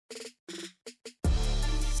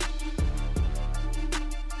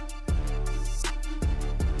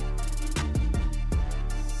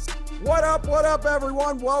What up,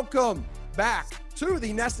 everyone? Welcome back to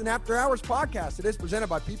the Neston After Hours podcast. It is presented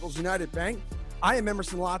by People's United Bank. I am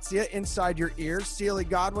Emerson Latzia, inside your ears. Sealy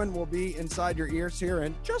Godwin will be inside your ears here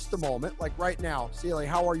in just a moment, like right now. Sealy,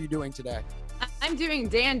 how are you doing today? I'm doing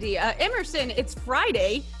dandy. Emerson, it's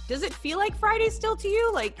Friday. Does it feel like Friday still to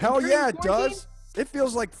you? Like hell yeah, it does. It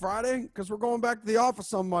feels like Friday because we're going back to the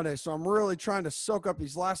office on Monday. So I'm really trying to soak up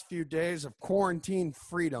these last few days of quarantine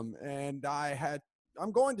freedom. And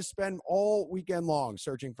I'm going to spend all weekend long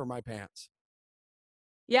searching for my pants.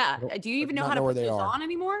 Yeah. Do you even know how to put those on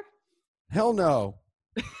anymore? Hell no.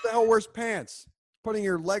 Who the hell wears pants? Putting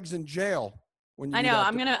your legs in jail. When you I know.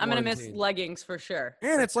 I'm gonna miss leggings for sure.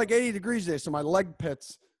 And it's like 80 degrees today, so my leg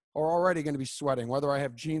pits are already going to be sweating, whether I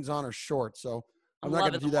have jeans on or shorts. So I'm not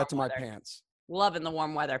going to do that to my pants. Loving the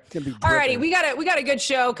warm weather. All righty, we got a good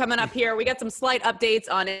show coming up here. We got some slight updates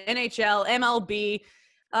on NHL, MLB.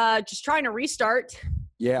 Just trying to restart.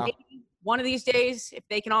 Yeah. Maybe one of these days, if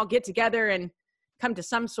they can all get together and come to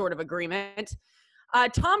some sort of agreement.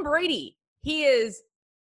 Tom Brady, he is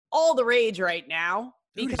all the rage right now.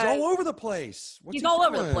 Dude, he's all over the place. He's all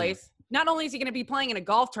over the place. Not only is he going to be playing in a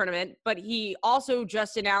golf tournament, but he also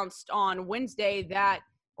just announced on Thursday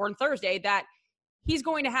that he's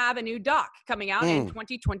going to have a new doc coming out in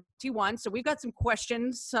 2021. So we've got some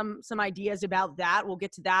questions, some ideas about that. We'll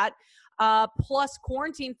get to that. Plus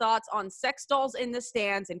quarantine thoughts on sex dolls in the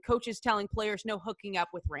stands and coaches telling players no hooking up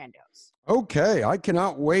with randos. Okay, I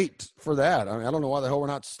cannot wait for that. I mean, I don't know why the hell we're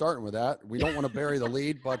not starting with that. We don't want to bury the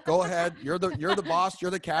lead, but go ahead. You're the boss.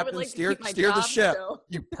 You're the captain. Like steer the ship. So.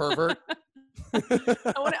 You pervert.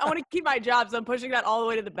 I want to keep my job, so I'm pushing that all the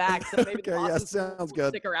way to the back. So maybe okay, yeah, sounds good.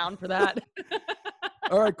 Stick around for that.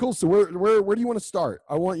 All right, cool. So where do you want to start?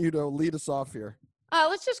 I want you to lead us off here.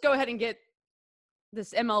 Let's just go ahead and get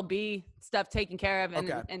this MLB stuff taken care of,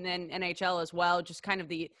 and then NHL as well. Just kind of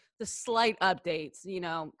the slight updates,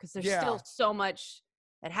 because there's still so much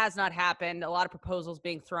that has not happened. A lot of proposals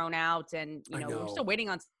being thrown out, and we're still waiting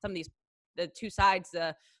on some of the two sides,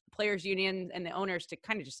 the players' union and the owners, to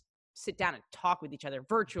kind of just sit down and talk with each other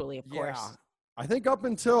virtually, of course. I think up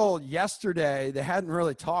until yesterday, they hadn't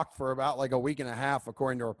really talked for about like a week and a half,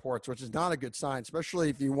 according to reports, which is not a good sign, especially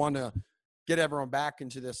if you want to get everyone back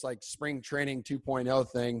into this like spring training 2.0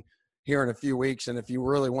 thing here in a few weeks. And if you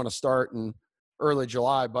really want to start in early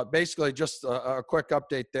July, but basically just a quick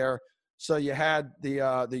update there. So you had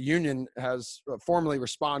the union has formally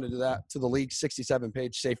responded to the league's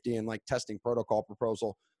 67-page safety and like testing protocol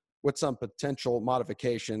proposal with some potential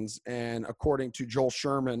modifications. And according to Joel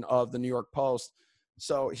Sherman of the New York Post,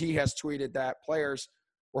 so he has tweeted that players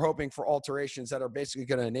were hoping for alterations that are basically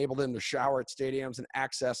going to enable them to shower at stadiums and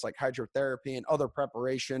access like hydrotherapy and other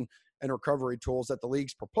preparation and recovery tools that the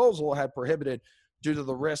league's proposal had prohibited due to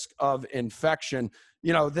the risk of infection.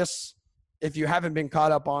 This, if you haven't been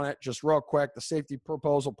caught up on it, just real quick, the safety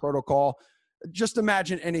proposal protocol, just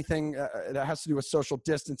imagine anything that has to do with social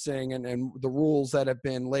distancing and the rules that have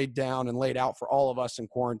been laid down and laid out for all of us in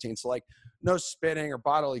quarantine. So like no spitting or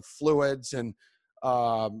bodily fluids and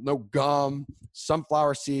no gum,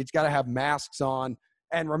 sunflower seeds, got to have masks on.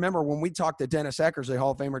 And remember, when we talked to Dennis Eckersley,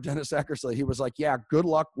 Hall of Famer Dennis Eckersley, he was like, yeah, good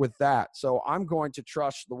luck with that. So I'm going to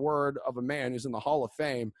trust the word of a man who's in the Hall of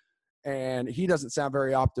Fame. And he doesn't sound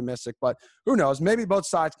very optimistic, but who knows? Maybe both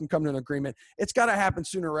sides can come to an agreement. It's got to happen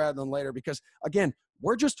sooner rather than later because, again,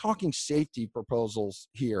 we're just talking safety proposals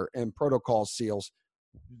here and protocol seals.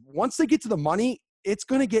 Once they get to the money, it's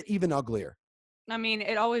going to get even uglier. I mean,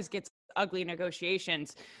 it always gets ugly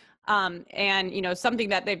negotiations. And, something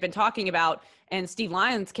that they've been talking about, and Steve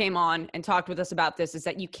Lyons came on and talked with us about this, is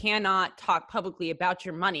that you cannot talk publicly about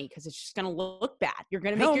your money because it's just going to look bad. You're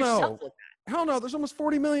going to make yourself look bad. Hell no. There's almost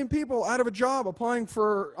 40 million people out of a job applying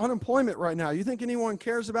for unemployment right now. You think anyone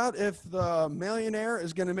cares about if the millionaire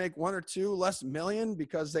is going to make 1 or 2 less million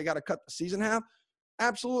because they got to cut the season half?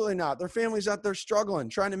 Absolutely not. Their families out there struggling,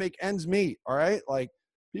 trying to make ends meet. All right. Like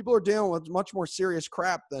people are dealing with much more serious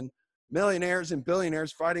crap than millionaires and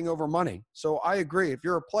billionaires fighting over money. So I agree. If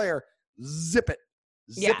you're a player, zip it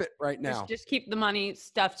right now. Just keep the money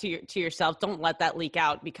stuff to yourself. Don't let that leak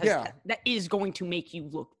out because that is going to make you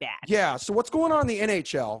look bad. Yeah. So what's going on in the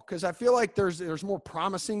NHL? Because I feel like there's more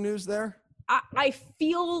promising news there. I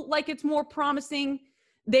feel like it's more promising.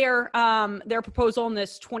 Their proposal in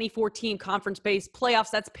this 2014 conference-based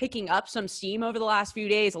playoffs, that's picking up some steam over the last few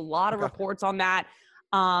days. A lot of reports on that.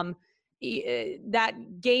 That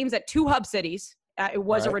games at 2 hub cities. It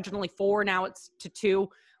was originally 4, now it's to 2,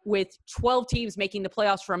 with 12 teams making the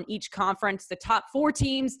playoffs from each conference. The top 4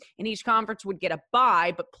 teams in each conference would get a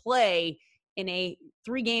bye, but play in a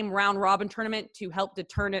 3-game round robin tournament to help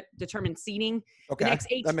determine seeding. Okay,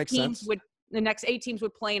 that makes sense. The next 8 teams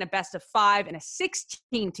would play in a best of 5 and a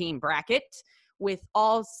 16-team bracket, with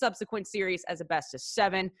all subsequent series as a best of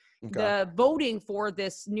 7. Okay. The voting for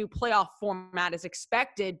this new playoff format is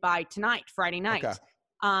expected by tonight, Friday night.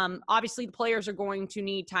 Okay. Obviously, the players are going to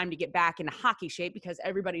need time to get back into hockey shape because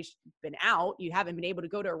everybody's been out. You haven't been able to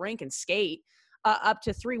go to a rink and skate. Up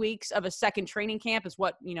to 3 weeks of a second training camp is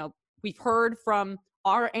what, we've heard from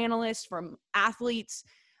our analysts, from athletes,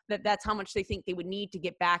 that's how much they think they would need to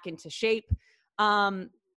get back into shape.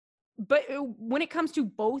 But when it comes to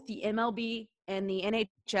both the MLB and the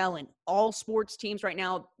NHL and all sports teams right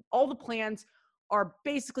now, all the plans are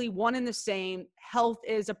basically one and the same. Health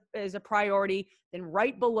is a priority. Then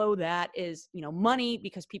right below that is, money,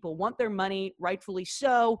 because people want their money, rightfully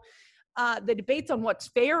so. The debates on what's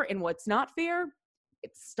fair and what's not fair,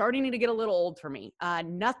 it's starting to get a little old for me.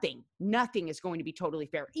 Nothing is going to be totally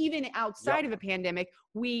fair. Even outside of a pandemic,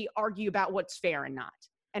 we argue about what's fair and not.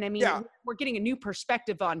 And I mean, we're getting a new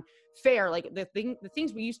perspective on fair. Like the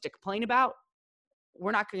things we used to complain about,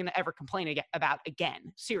 we're not going to ever complain about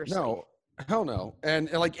again. Seriously. No, hell no. And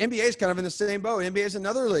like NBA is kind of in the same boat. NBA is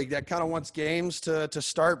another league that kind of wants games to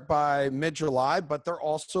start by mid-July, but they're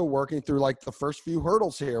also working through like the first few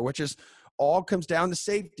hurdles here, which is all comes down to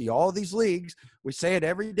safety. All of these leagues, we say it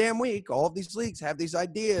every damn week, all of these leagues have these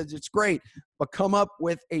ideas. It's great, but come up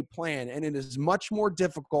with a plan. And it is much more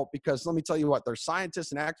difficult because let me tell you what, there's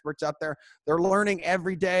scientists and experts out there. They're learning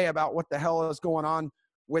every day about what the hell is going on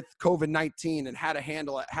with COVID-19 and how to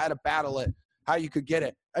handle it, how to battle it, how you could get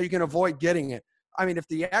it, how you can avoid getting it. I mean, if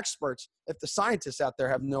the scientists out there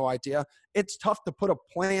have no idea, it's tough to put a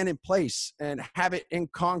plan in place and have it in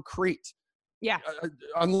concrete. Yeah.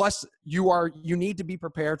 Unless you need to be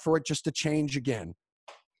prepared for it just to change again.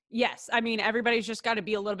 Yes. I mean, everybody's just got to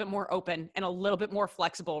be a little bit more open and a little bit more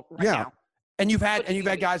flexible right now. And you've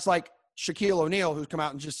had guys like Shaquille O'Neal who's come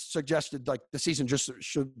out and just suggested like the season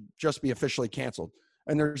should be officially canceled.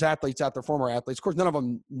 And there's athletes out there, former athletes, of course, none of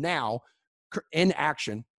them now in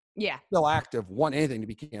action. Yeah. Still active, want anything to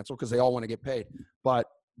be canceled because they all want to get paid. But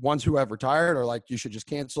ones who have retired are like, you should just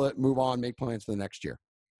cancel it, move on, make plans for the next year.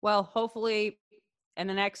 Well, hopefully in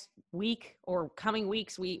the next week or coming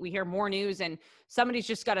weeks, we hear more news, and somebody's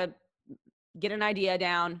just got to get an idea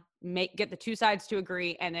down, get the two sides to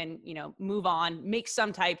agree, and then, move on, make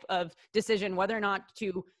some type of decision, whether or not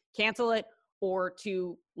to cancel it or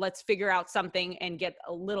to let's figure out something and get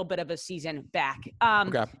a little bit of a season back.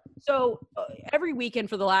 Okay. So every weekend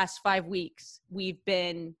for the last 5 weeks, we've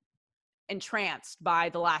been entranced by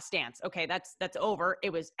The Last Dance. Okay, that's over.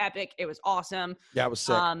 It was epic. It was awesome. Yeah, it was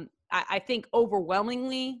sick. I think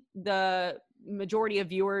overwhelmingly the majority of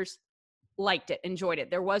viewers liked it, enjoyed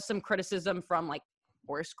it. There was some criticism from like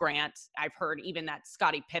Horace Grant. I've heard even that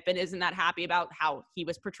Scottie Pippen isn't that happy about how he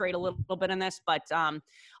was portrayed a little bit in this. But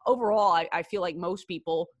overall, I feel like most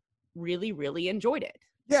people really, really enjoyed it.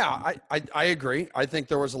 Yeah, I agree. I think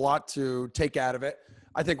there was a lot to take out of it.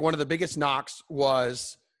 I think one of the biggest knocks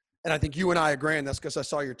was, and I think you and I agree on this because I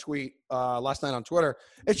saw your tweet last night on Twitter,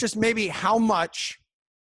 it's just maybe how much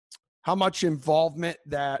involvement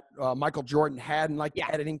that Michael Jordan had in like the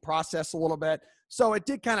editing process a little bit. So it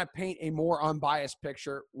did kind of paint a more unbiased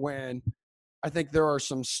picture when I think there are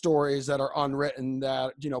some stories that are unwritten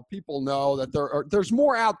that, people know that there's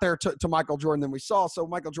more out there to Michael Jordan than we saw. So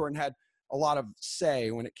Michael Jordan had a lot of say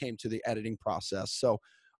when it came to the editing process. So,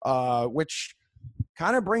 which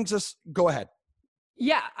kind of brings us, go ahead.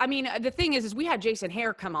 Yeah. I mean, the thing is we had Jason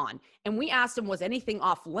Hare come on and we asked him, was anything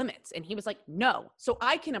off limits? And he was like, no. So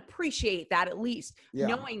I can appreciate that, at least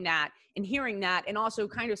knowing that and hearing that, and also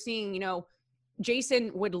kind of seeing,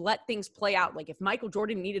 Jason would let things play out. Like if Michael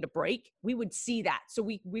Jordan needed a break, we would see that. So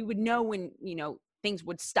we would know when, things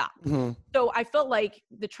would stop. Mm-hmm. So I felt like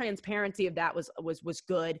the transparency of that was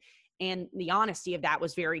good. And the honesty of that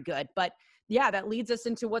was very good. But yeah, that leads us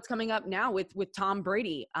into what's coming up now with Tom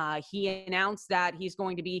Brady. He announced that he's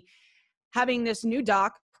going to be having this new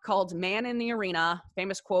doc called Man in the Arena,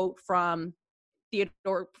 famous quote from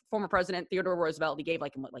former President Theodore Roosevelt. He gave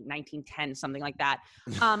like 1910, something like that.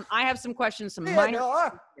 I have some questions,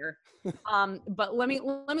 minor here. But let me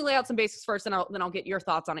lay out some basics first, and then I'll get your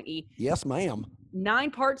thoughts on it, E. Yes, ma'am.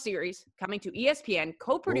 9-part series coming to ESPN,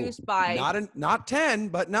 co-produced by not 10,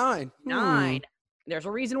 but 9. 9. There's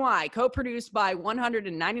a reason why. Co-produced by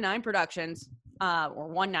 199 Productions, or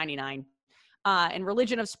 199, and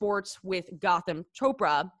Religion of Sports with Gotham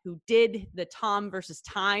Chopra, who did the Tom versus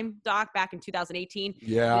Time doc back in 2018.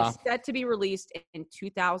 Yeah. It's set to be released in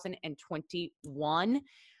 2021.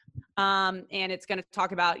 And it's going to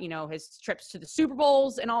talk about, his trips to the Super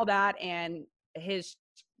Bowls and all that, and his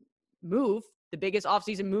move, the biggest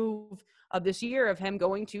offseason move of this year, of him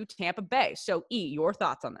going to Tampa Bay. So, your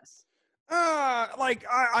thoughts on this?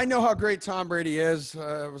 I know how great Tom Brady is.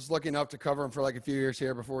 I was lucky enough to cover him for like a few years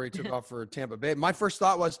here before he took off for Tampa Bay. My first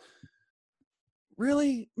thought was,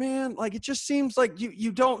 really, man? Like, it just seems like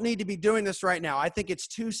you don't need to be doing this right now. I think it's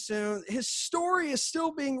too soon. His story is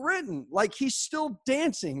still being written. Like, he's still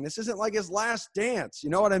dancing. This isn't like his last dance.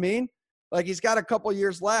 You know what I mean? Like, he's got a couple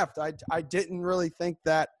years left. I didn't really think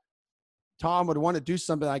that Tom would want to do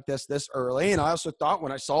something like this early. And I also thought,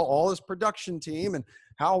 when I saw all his production team and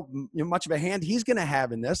how much of a hand he's going to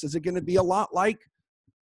have in this, is it going to be a lot like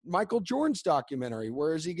Michael Jordan's documentary,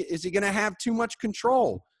 where is he going to have too much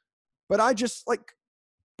control? But I just, like,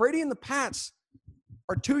 Brady and the Pats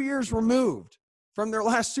are 2 years removed from their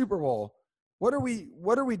last Super Bowl. What are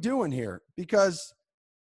we doing here? Because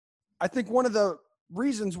I think one of the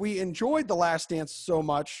reasons we enjoyed The Last Dance so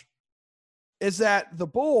much is that the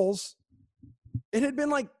Bulls, it had been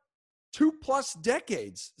like 2+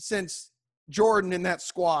 decades since Jordan and that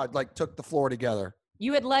squad like took the floor together.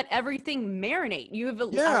 You had let everything marinate. You have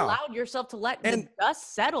allowed yourself to let the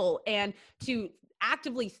dust settle and to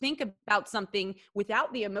actively think about something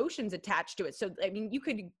without the emotions attached to it. So, I mean, you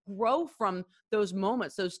could grow from those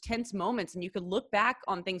moments, those tense moments, and you could look back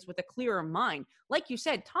on things with a clearer mind. Like you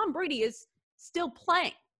said, Tom Brady is still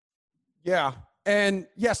playing. Yeah. And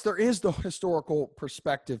yes, there is the historical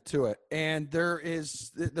perspective to it. And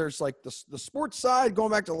there's like the sports side,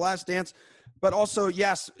 going back to The Last Dance, but also,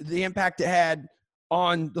 yes, the impact it had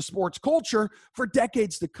on the sports culture for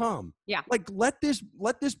decades to come. Yeah. Like, let this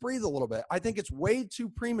breathe a little bit. I think it's way too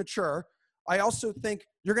premature. I also think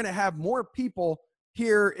you're going to have more people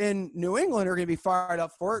here in New England who are going to be fired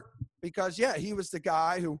up for it because, yeah, he was the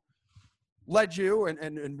guy who led you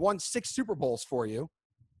and won 6 Super Bowls for you.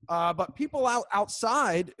 But people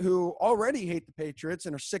outside who already hate the Patriots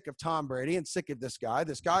and are sick of Tom Brady and sick of this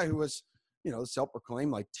guy who was,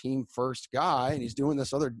 self-proclaimed like team first guy, and he's doing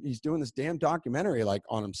this damn documentary like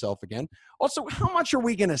on himself again. Also, how much are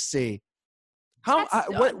we going to see? I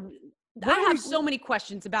have so many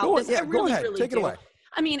questions about this. Yeah, go ahead. Take it away.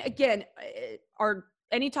 I mean, again, are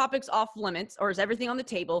any topics off limits, or is everything on the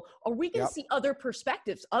table? Are we going to see other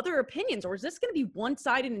perspectives, other opinions, or is this going to be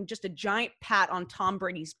one-sided and just a giant pat on Tom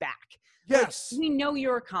Brady's back? Yes. Like, we know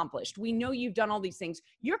you're accomplished. We know you've done all these things.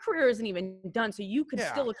 Your career isn't even done, so you could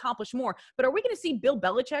still accomplish more. But are we going to see Bill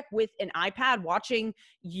Belichick with an iPad watching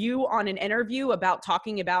you on an interview about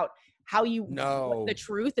talking about how the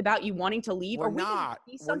truth about you wanting to leave? We're not.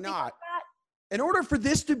 Like that? In order for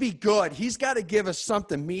this to be good, he's got to give us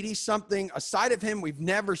something meaty, something, a side of him we've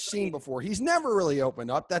never seen before. He's never really opened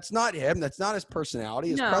up. That's not him. That's not his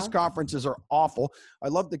personality. His press conferences are awful. I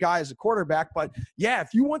love the guy as a quarterback. But, yeah,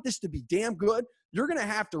 if you want this to be damn good, you're going to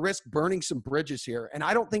have to risk burning some bridges here. And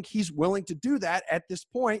I don't think he's willing to do that at this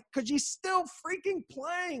point because he's still freaking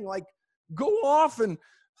playing. Like, go off and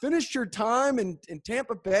finish your time in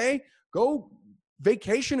Tampa Bay. Go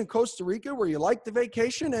vacation in Costa Rica where you like the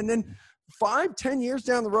vacation, and then 5-10 years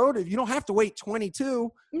down the road, if you don't have to wait 22.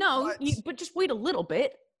 No, but just wait a little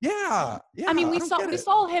bit. Yeah. I mean, we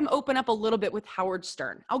saw him open up a little bit with Howard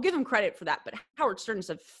Stern. I'll give him credit for that, but Howard Stern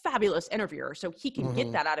is a fabulous interviewer, so he can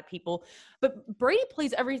get that out of people. But Brady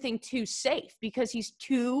plays everything too safe because he's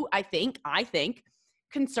too, I think,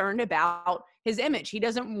 concerned about his image. He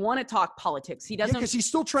doesn't want to talk politics. He doesn't, because he's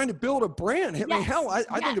still trying to build a brand. I mean, hell, I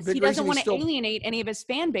think a big he doesn't want to alienate any of his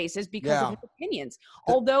fan bases because of his opinions.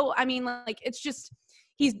 Although, I mean, like, it's just,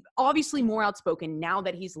 he's obviously more outspoken now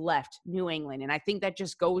that he's left New England. And I think that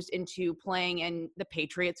just goes into playing in the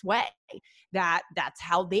Patriots way. That's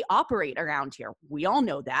how they operate around here. We all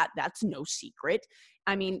know that. That's no secret.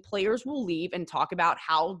 I mean, players will leave and talk about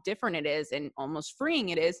how different it is and almost freeing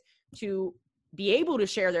it is to be able to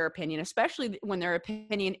share their opinion, especially when their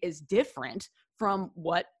opinion is different from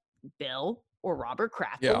what Bill or Robert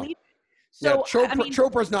Kraft believe. So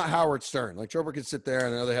Chopra's not Howard Stern. Like, Chopra can sit there,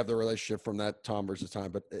 and I know they have the relationship from that Tom versus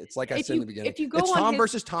Time, but it's like I said in the beginning, it's Tom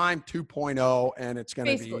versus Time 2.0, and it's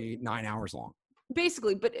going to be 9 hours long.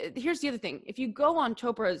 Basically, but here's the other thing. If you go on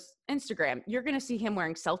Chopra's Instagram, you're going to see him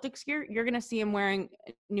wearing Celtics gear. You're going to see him wearing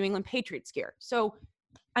New England Patriots gear. So,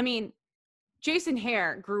 I mean, Jason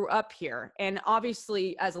Hare grew up here, and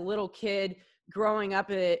obviously as a little kid growing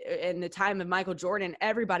up in the time of Michael Jordan,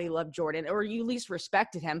 everybody loved Jordan, or you at least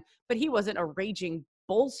respected him, but he wasn't a raging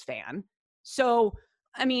Bulls fan. So,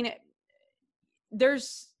 I mean,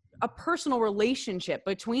 there's a personal relationship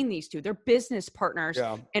between these two. They're business partners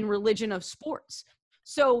and religion of sports.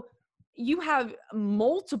 So you have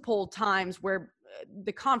multiple times where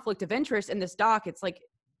the conflict of interest in this doc, it's like,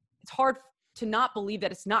 it's hard to not believe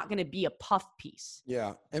that it's not going to be a puff piece.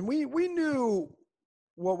 Yeah. And we knew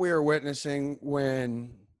what we were witnessing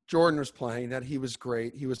when Jordan was playing, that he was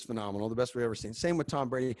great. He was phenomenal. The best we've ever seen. Same with Tom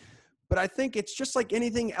Brady. But I think it's just like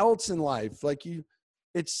anything else in life. Like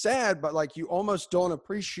it's sad, but like you almost don't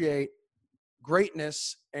appreciate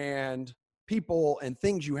greatness and people and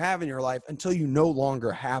things you have in your life until you no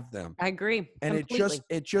longer have them. I agree. And completely.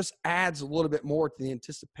 it just adds a little bit more to the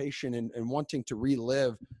anticipation and wanting to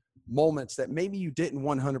relive moments that maybe you didn't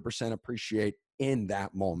 100% appreciate in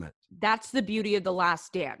that moment. That's the beauty of The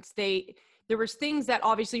Last Dance. There was things that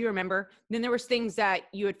obviously you remember, then there was things that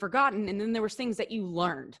you had forgotten, and then there was things that you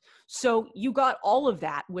learned. So you got all of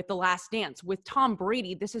that with The Last Dance. With Tom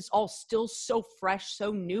Brady, this is all still so fresh,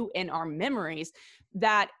 so new in our memories,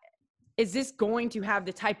 that is this going to have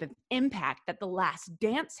the type of impact that The Last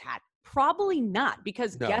Dance had? Probably not,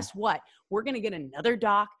 because guess what? We're going to get another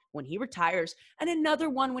doc when he retires, and another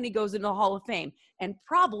one when he goes into the Hall of Fame, and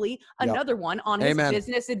probably another one on his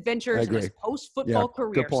business adventures and his post-football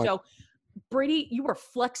career. So Brady, you were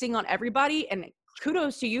flexing on everybody, and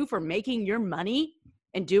kudos to you for making your money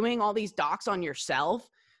and doing all these docs on yourself.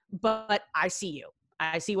 But I see you.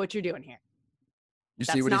 I see what you're doing here. You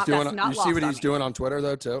see what he's doing? You see what he's doing on Twitter,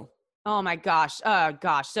 though, too? Oh, my gosh.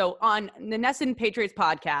 So on the NESN Patriots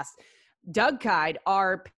podcast, Doug Kyed,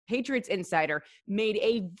 our Patriots insider, made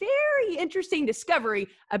a very interesting discovery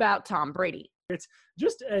about Tom Brady. It's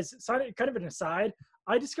just as kind of an aside,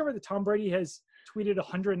 I discovered that Tom Brady has tweeted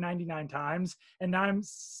 199 times, and now I'm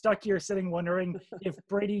stuck here sitting wondering if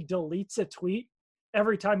Brady deletes a tweet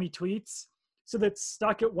every time he tweets, so that's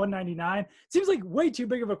stuck at 199. Seems like way too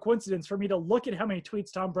big of a coincidence for me to look at how many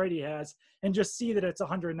tweets Tom Brady has and just see that it's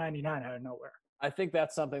 199 out of nowhere. I think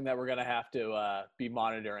that's something that we're going to have to be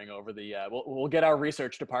monitoring over the we'll get our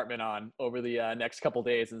research department on over the next couple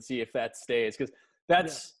days and see if that stays, because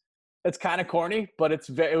it's kind of corny, but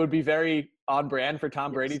it would be very on brand for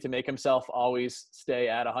Tom Brady to make himself always stay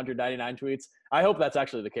at 199 tweets. I hope that's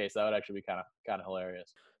actually the case. That would actually be kind of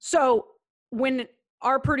hilarious. So when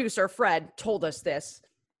our producer Fred told us this,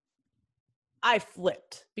 I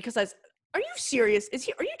flipped because are you serious?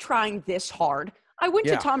 Are you trying this hard? I went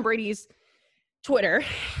to Tom Brady's Twitter,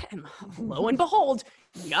 and lo and behold,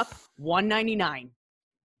 199.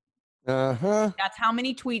 That's how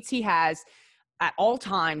many tweets he has at all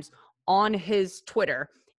times on his Twitter.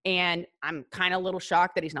 And I'm kind of a little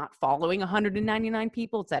shocked that he's not following 199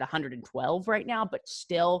 people. It's at 112 right now, but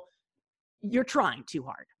still, you're trying too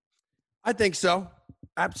hard. I think so.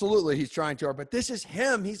 Absolutely, he's trying too hard. But this is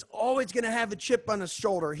him. He's always going to have a chip on his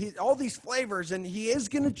shoulder. All these flavors, and he is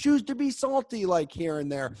going to choose to be salty like here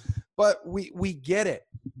and there. But we get it.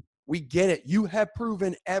 We get it. You have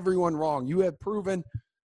proven everyone wrong. You have proven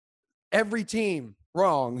every team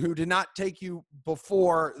wrong who did not take you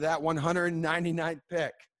before that 199th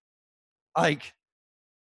pick.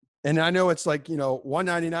 And I know it's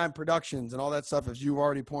 199 productions and all that stuff, as you've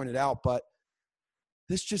already pointed out, but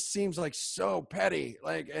this just seems like so petty.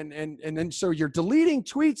 And then so you're deleting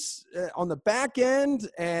tweets on the back end,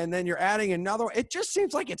 and then you're adding another one. It just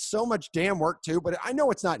seems like it's so much damn work too, but I know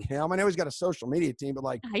it's not him. I know he's got a social media team,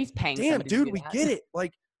 but he's paying. Damn, dude, we get it.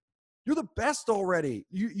 You're the best already.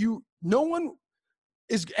 No one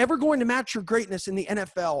is ever going to match your greatness in the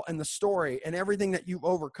NFL and the story and everything that you've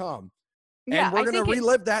overcome. Yeah, and we're going to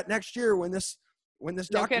relive that next year when this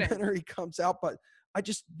documentary comes out. But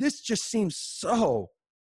this just seems so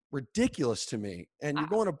ridiculous to me. And you're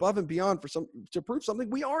going above and beyond to prove something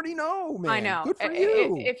we already know, man. I know. Good for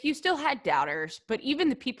you. If you still had doubters, but even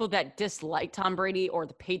the people that dislike Tom Brady or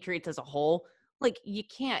the Patriots as a whole, you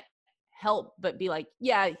can't help but be like,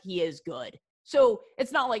 yeah, he is good. So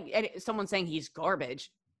it's not like someone saying he's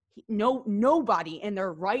garbage. Nobody in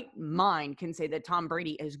their right mind can say that Tom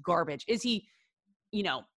Brady is garbage. Is he,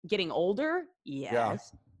 getting older? Yes. Yeah.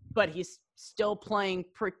 But he's still playing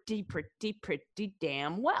pretty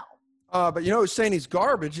damn well. But who's saying he's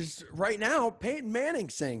garbage is right now Peyton Manning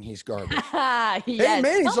saying he's garbage. Yes. Peyton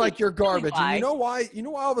Manning's like, you're garbage. And you know why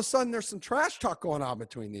all of a sudden there's some trash talk going on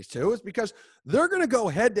between these two is because they're going to go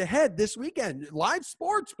head to head this weekend. Live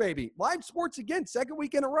sports, baby. Live sports again. Second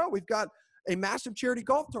week in a row. We've got a massive charity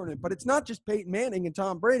golf tournament, but it's not just Peyton Manning and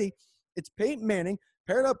Tom Brady. It's Peyton Manning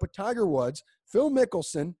paired up with Tiger Woods, Phil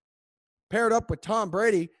Mickelson paired up with Tom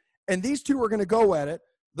Brady. And these two are going to go at it.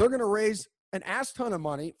 They're going to raise an ass ton of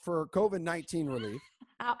money for COVID-19 relief.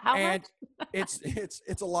 How and much?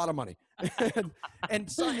 it's a lot of money. and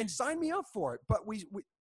sign me up for it. But we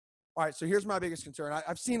all right, so here's my biggest concern.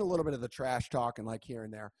 I've seen a little bit of the trash talk and here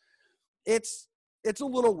and there. It's It's a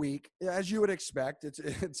little weak, as you would expect.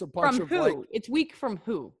 It's a bunch from of who? like. It's weak from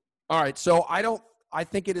who? All right, so I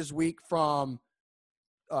think it is weak from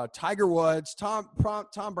Tiger Woods, Tom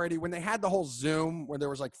Brady. When they had the whole Zoom, where there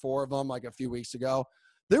was like 4 of them, like a few weeks ago,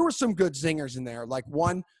 there were some good zingers in there. Like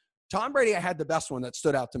Tom Brady, I had the best one that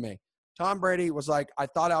stood out to me. Tom Brady was like, I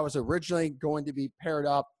thought I was originally going to be paired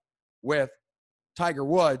up with Tiger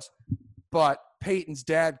Woods, but Peyton's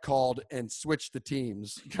dad called and switched the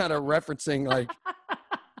teams, kind of referencing like,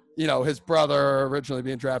 his brother originally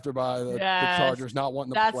being drafted by the Chargers, not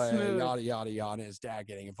wanting to play, smooth. yada, yada, yada, and his dad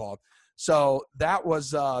getting involved. So that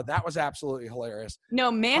was absolutely hilarious.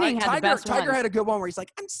 No, Manning had the best one. Tiger had a good one where he's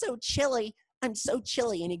like, I'm so chilly. And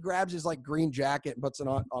he grabs his like green jacket and puts it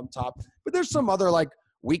on top. But there's some other like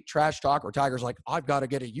weak trash talk where Tiger's like, I've got to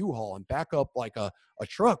get a U-Haul and back up like a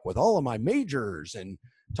truck with all of my majors. And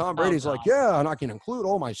Tom Brady's like, yeah, and I can include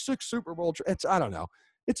all my 6 Super Bowl. I don't know.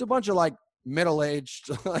 It's a bunch of like middle-aged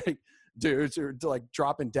like dudes who are like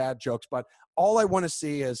dropping dad jokes. But all I want to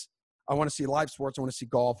see is I want to see live sports. I want to see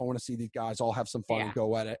golf. I want to see these guys all have some fun and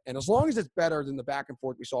go at it. And as long as it's better than the back and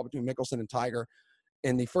forth we saw between Mickelson and Tiger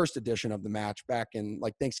in the first edition of the match back in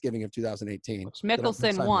like Thanksgiving of 2018. Which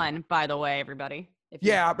Mickelson won, by the way, everybody.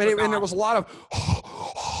 Yeah, but and there was a lot of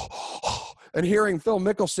and hearing Phil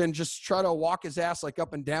Mickelson just try to walk his ass like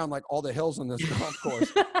up and down like all the hills on this golf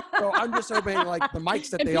course. So I'm just hoping like the mics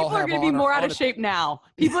that they all have on. People are going to be more out of shape now.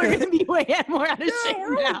 People are going to be way more out of shape now.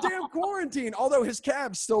 We're in damn quarantine. Although his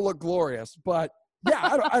calves still look glorious, but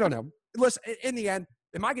yeah, I don't know. Listen, in the end,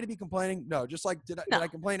 am I going to be complaining? No. Just like did I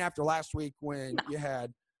complain after last week when you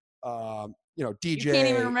had DJ? You can't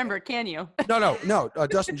even remember, can you? No.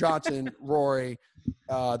 Dustin Johnson, Rory,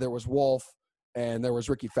 there was Wolf, and there was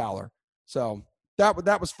Ricky Fowler. So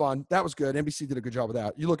that was fun. That was good. NBC did a good job with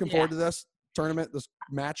that. You looking forward to this tournament, this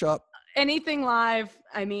matchup? Anything live?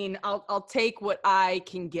 I mean, I'll take what I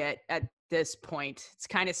can get at this point. It's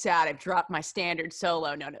kind of sad. I've dropped my standard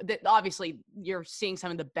solo. No. Obviously, you're seeing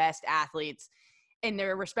some of the best athletes in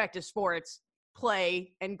their respective sports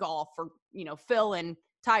play and golf. For Phil and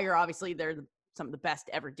Tiger, obviously they're some of the best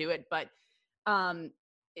to ever do it. But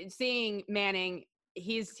seeing Manning,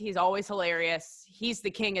 he's always hilarious. He's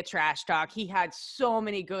the king of trash talk. He had so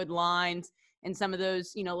many good lines in some of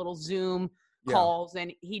those little Zoom calls,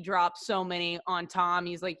 and he dropped so many on Tom.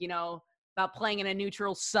 He's like about playing in a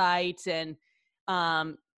neutral site and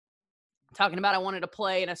talking about I wanted to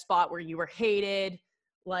play in a spot where you were hated,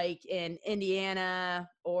 like in Indiana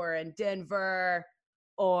or in Denver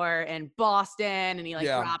or in Boston, and he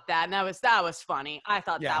dropped that, and that was funny. I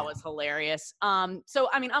thought that was hilarious. So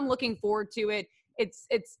I mean, I'm looking forward to it.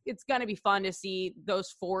 It's gonna be fun to see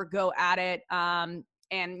those 4 go at it.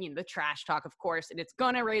 And the trash talk, of course, and it's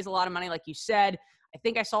gonna raise a lot of money, like you said. I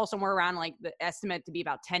think I saw somewhere around like the estimate to be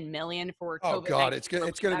about $10 million for COVID. Oh God, it's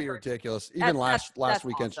gonna be ridiculous. Even last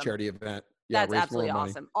weekend's awesome. Charity event. Yeah, that's absolutely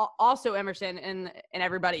awesome. Also, Emerson and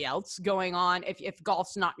everybody else going on, if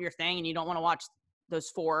golf's not your thing and you don't want to watch those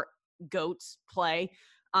 4 goats play,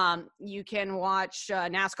 you can watch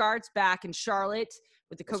NASCAR. It's back in Charlotte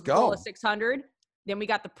with the Coca-Cola 600. Then we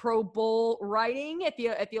got the Pro Bowl riding. If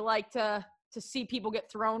you like to see people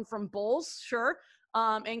get thrown from bulls, sure.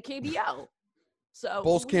 And KBO. So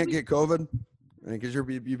bulls can't get COVID because you'd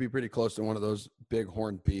be pretty close to one of those big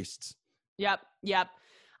horned beasts. Yep.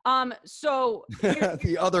 So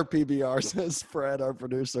the other PBR, says Fred, our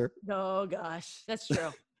producer. Oh gosh, that's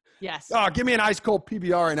true. Yes. Oh, give me an ice cold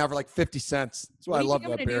PBR and have like 50 cents. That's why I love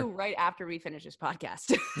that beer. What do right after we finish this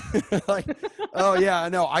podcast? Oh yeah, I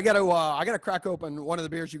know. I gotta crack open one of the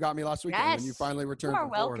beers you got me last weekend when you finally returned. You are from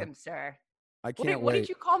Florida. Welcome, sir. I can't wait. What did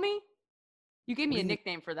you call me? You gave me a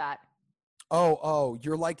nickname for that. Oh,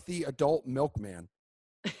 you're like the adult milkman.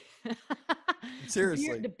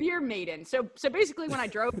 Seriously. The beer maiden. So basically when I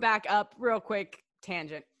drove back up, real quick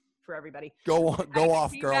tangent for everybody. Go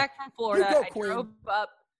off, girl. Back from Florida,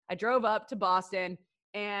 I drove up to Boston,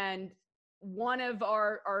 and one of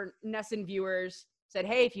our Nesson viewers said,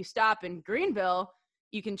 hey, if you stop in Greenville,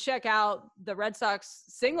 you can check out the Red Sox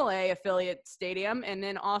single A affiliate stadium, and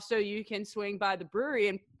then also you can swing by the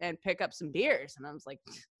brewery and pick up some beers. And I was like,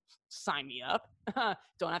 sign me up.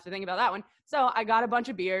 Don't have to think about that one. So I got a bunch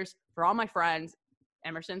of beers for all my friends.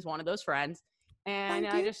 Emerson's one of those friends. And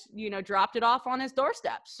I just, dropped it off on his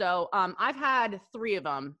doorstep. So I've had 3 of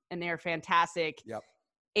them, and they're fantastic. Yep.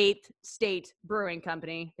 8th State Brewing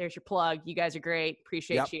Company. There's your plug. You guys are great.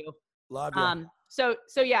 Appreciate you. Love you. So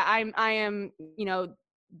yeah, I am,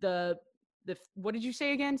 the what did you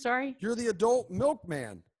say again? Sorry. You're the adult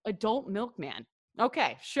milkman. Adult milkman.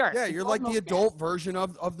 Okay, sure. Yeah, you're like the adult version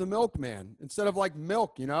of the milkman instead of like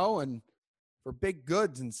milk, and for big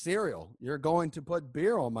goods and cereal. You're going to put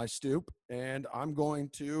beer on my stoop, and I'm going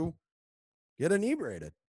to get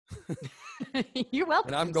inebriated. You're welcome.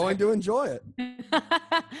 And I'm going to enjoy it.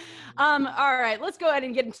 All right, let's go ahead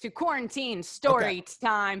and get into quarantine story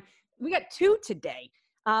time. We got 2 today.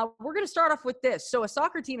 We're going to start off with this. So a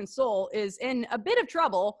soccer team in Seoul is in a bit of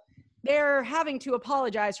trouble. They're having to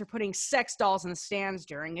apologize for putting sex dolls in the stands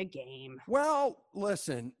during a game. Well,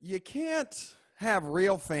 listen, you can't have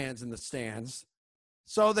real fans in the stands.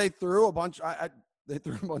 So they threw a bunch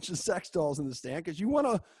of sex dolls in the stand because you want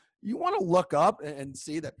to look up and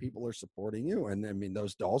see that people are supporting you. And I mean,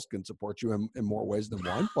 those dolls can support you in more ways than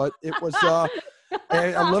one, but it was a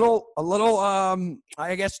little,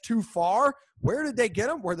 I guess, too far. Where did they get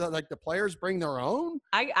them? Were the players bring their own?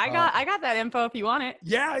 I got that info if you want it.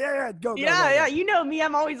 Yeah. Go. You know me.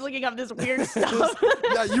 I'm always looking up this weird stuff.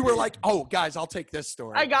 Yeah, you were like, oh, guys, I'll take this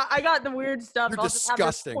story. I got the weird stuff. You're I'll disgusting.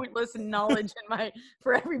 Just have this pointless knowledge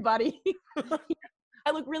for everybody.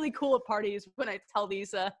 I look really cool at parties when I tell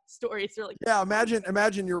these stories. They're like, yeah,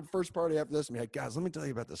 imagine your first party after this and be like, guys, let me tell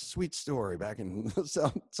you about this sweet story back in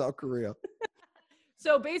South Korea.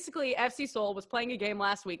 So basically, FC Seoul was playing a game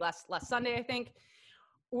last Sunday, I think,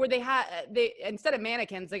 where they instead of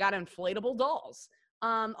mannequins, they got inflatable dolls.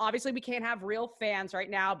 Obviously, we can't have real fans right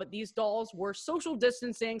now, but these dolls were social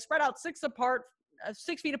distancing, spread out 6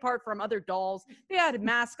 feet apart from other dolls. They had a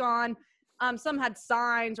mask on. Some had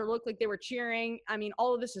signs or looked like they were cheering. I mean,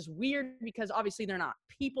 all of this is weird because obviously they're not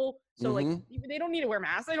people. So like they don't need to wear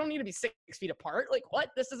masks. They don't need to be 6 feet apart. Like what?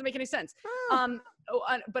 This doesn't make any sense.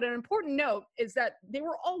 But an important note is that they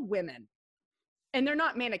were all women and they're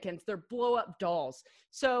not mannequins. They're blow up dolls.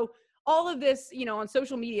 So all of this, on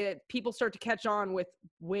social media, people start to catch on with,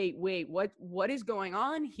 wait, what is going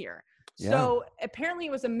on here? Yeah. So apparently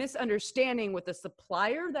it was a misunderstanding with the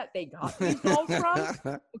supplier that they got these dolls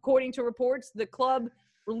from. According to reports, the club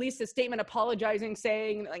released a statement apologizing,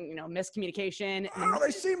 saying, miscommunication. Oh,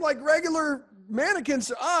 they seem like regular mannequins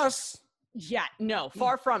to us. Yeah, no,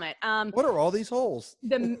 far from it. What are all these holes?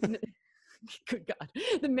 Good God.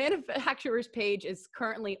 The manufacturer's page is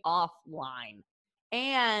currently offline.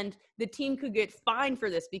 And the team could get fined for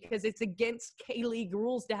this because it's against K-League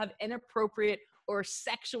rules to have inappropriate or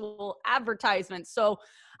sexual advertisements. So,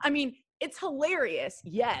 I mean, it's hilarious,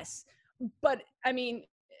 yes. But, I mean,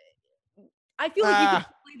 I feel like you can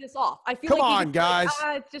play this off. I feel come on, guys.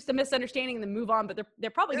 It's just a misunderstanding and then move on. But they're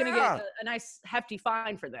probably going to get a nice, hefty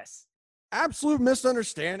fine for this. Absolute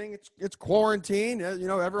misunderstanding. It's quarantine.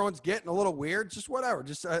 Everyone's getting a little weird. Just whatever.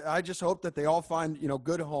 I just hope that they all find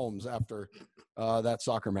good homes after that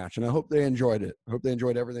soccer match, and I hope they enjoyed it. I hope they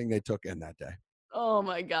enjoyed everything they took in that day. Oh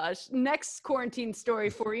my gosh! Next quarantine story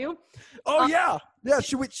for you. Oh yeah.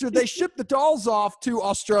 Should they ship the dolls off to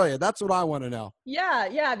Australia? That's what I want to know.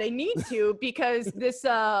 Yeah, they need to because this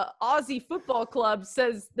Aussie football club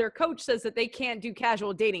says their coach says that they can't do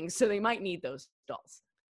casual dating, so they might need those dolls.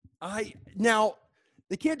 Now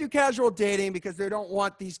they can't do casual dating because they don't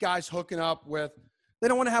want these guys hooking up with. They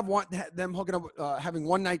don't want to have them hooking up, having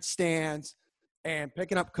one night stands and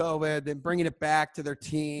picking up COVID, then bringing it back to their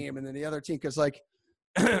team and then the other team. Because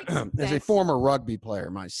as a former rugby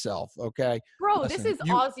player myself, okay, bro, this is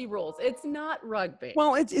Aussie rules. It's not rugby.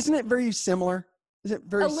 Well, isn't it very similar? Is it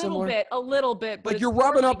very similar? A little bit. But like you're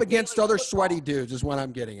rubbing up against other sweaty dudes is what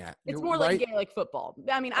I'm getting at. It's more like Gaelic football.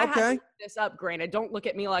 I mean, I have to look this up, granted. Don't look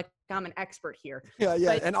at me like I'm an expert here. Yeah.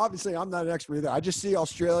 But, and obviously I'm not an expert either. I just see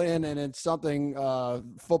Australian and it's something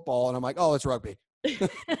football and I'm like, oh, it's rugby. And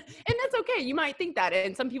that's okay. You might think that.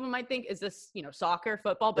 And some people might think, is this, soccer,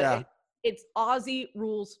 football? But it's Aussie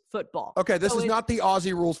rules football. Okay, this is not the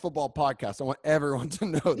Aussie rules football podcast. I want everyone to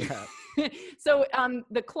know that. So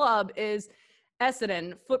the club is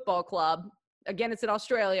Essendon Football Club. Again, it's in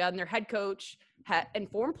Australia, and their head coach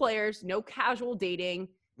informed players, no casual dating.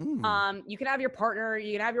 You can have your partner,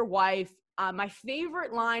 you can have your wife. My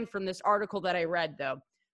favorite line from this article that I read, though,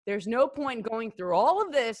 there's no point going through all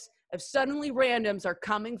of this if suddenly randoms are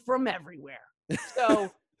coming from everywhere.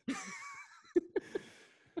 So...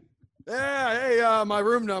 Yeah, hey, my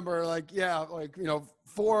room number,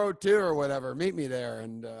 402 or whatever. Meet me there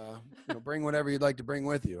and bring whatever you'd like to bring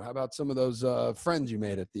with you. How about some of those friends you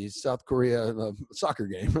made at the South Korea soccer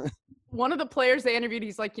game? One of the players they interviewed,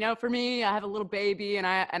 he's like, for me, I have a little baby and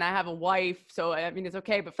I have a wife, so I mean it's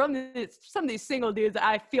okay. But some of these single dudes,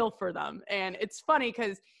 I feel for them, and it's funny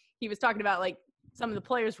because he was talking about some of the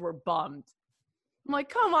players were bummed. I'm like,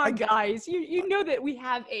 come on, guys, you know that we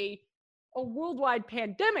have a worldwide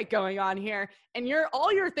pandemic going on here, and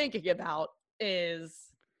all you're thinking about is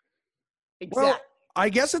Well, I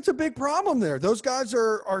guess it's a big problem there. Those guys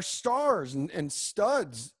are stars and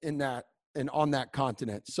studs in that and on that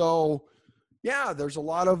continent. So yeah, there's a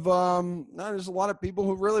lot of people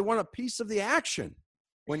who really want a piece of the action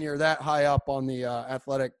when you're that high up on the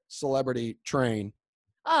athletic celebrity train.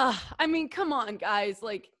 I mean, come on, guys.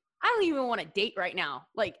 Like, I don't even want to date right now.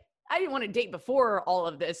 Like, I didn't want to date before all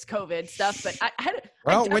of this COVID stuff, but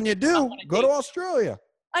well, when you do, go to Australia.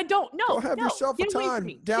 I don't know. Go have yourself a time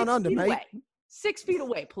down under, mate. 6 feet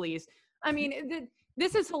away, please. I mean,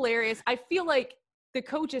 this is hilarious. I feel like the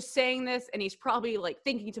coach is saying this, and he's probably like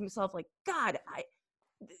thinking to himself, like, God,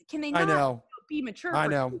 can they not be mature for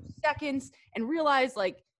 2 seconds and realize,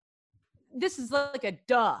 like, this is like a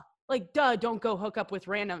duh. Like, don't go hook up with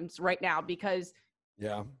randoms right now because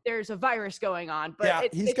there's a virus going on.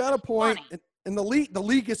 But he's got a point. And the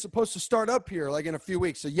league is supposed to start up here like in a few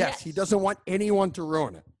weeks. So yes, he doesn't want anyone to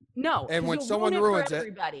ruin it. No. And when someone ruins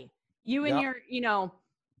it, you and your,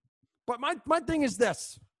 But my thing is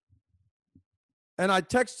this. And I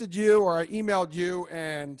texted you or I emailed you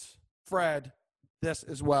and Fred this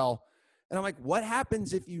as well. And I'm like, what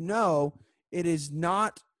happens if it is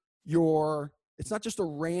not it's not just a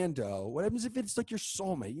rando. What happens if it's like your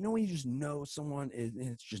soulmate? You know, when you just know someone and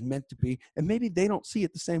it's just meant to be, and maybe they don't see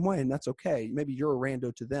it the same way, and that's okay. Maybe you're a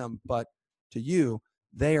rando to them, but to you,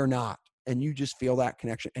 they are not. And you just feel that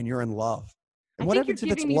connection and you're in love. And I think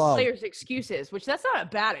you're giving these players excuses, which that's not a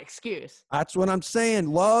bad excuse. That's what I'm saying.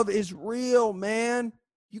 Love is real, man.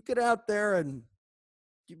 You get out there and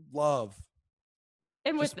give love.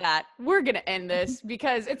 And with that, we're going to end this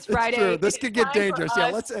because it's Friday. True. This could get dangerous. Yeah,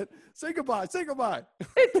 let's end. Say goodbye. Say goodbye.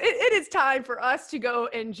 It is time for us to go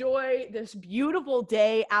enjoy this beautiful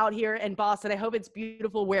day out here in Boston. I hope it's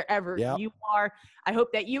beautiful wherever you are. I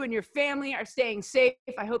hope that you and your family are staying safe.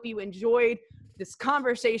 I hope you enjoyed this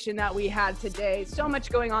conversation that we had today. So much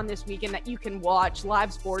going on this weekend that you can watch.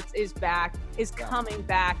 Live sports is coming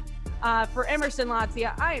back. For Emerson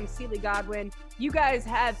Latzia, I am Celie Godwin. You guys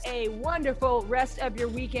have a wonderful rest of your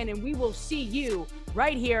weekend, and we will see you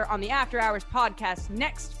right here on the After Hours podcast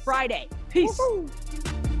next Friday. Peace. Woo-hoo.